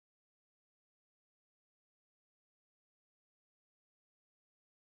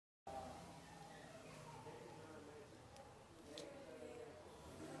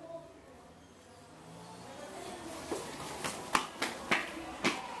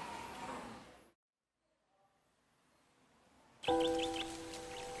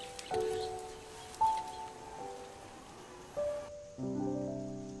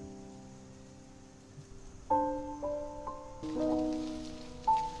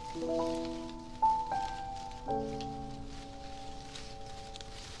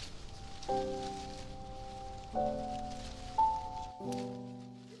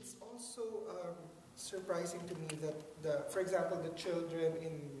It's also surprising to me that, for example, the children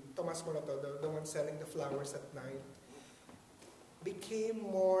in Tomas Morato, the ones selling the flowers at night, became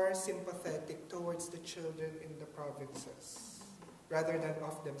more sympathetic towards the children in the provinces rather than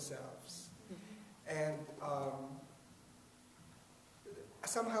of themselves. And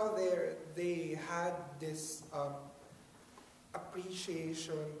somehow they had this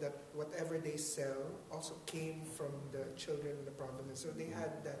appreciation that whatever they sell also came from the children in the provinces. So they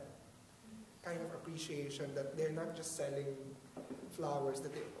had that kind of appreciation that they're not just selling flowers,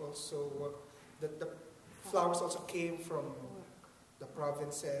 that they also that the flowers also came from the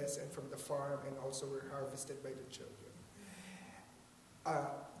provinces and from the farm and also were harvested by the children.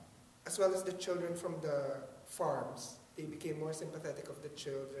 As well as the children from the farms, they became more sympathetic of the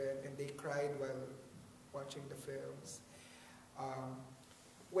children and they cried while watching the films.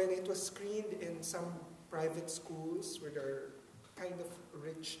 When it was screened in some private schools where there are kind of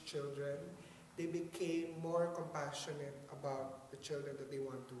rich children, they became more compassionate about the children, that they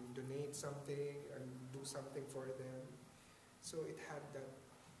want to donate something and do something for them. So it had that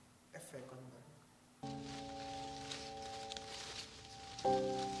effect on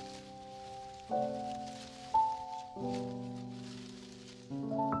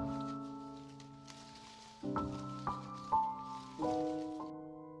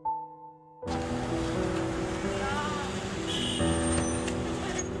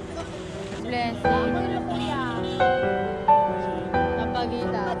Blessing.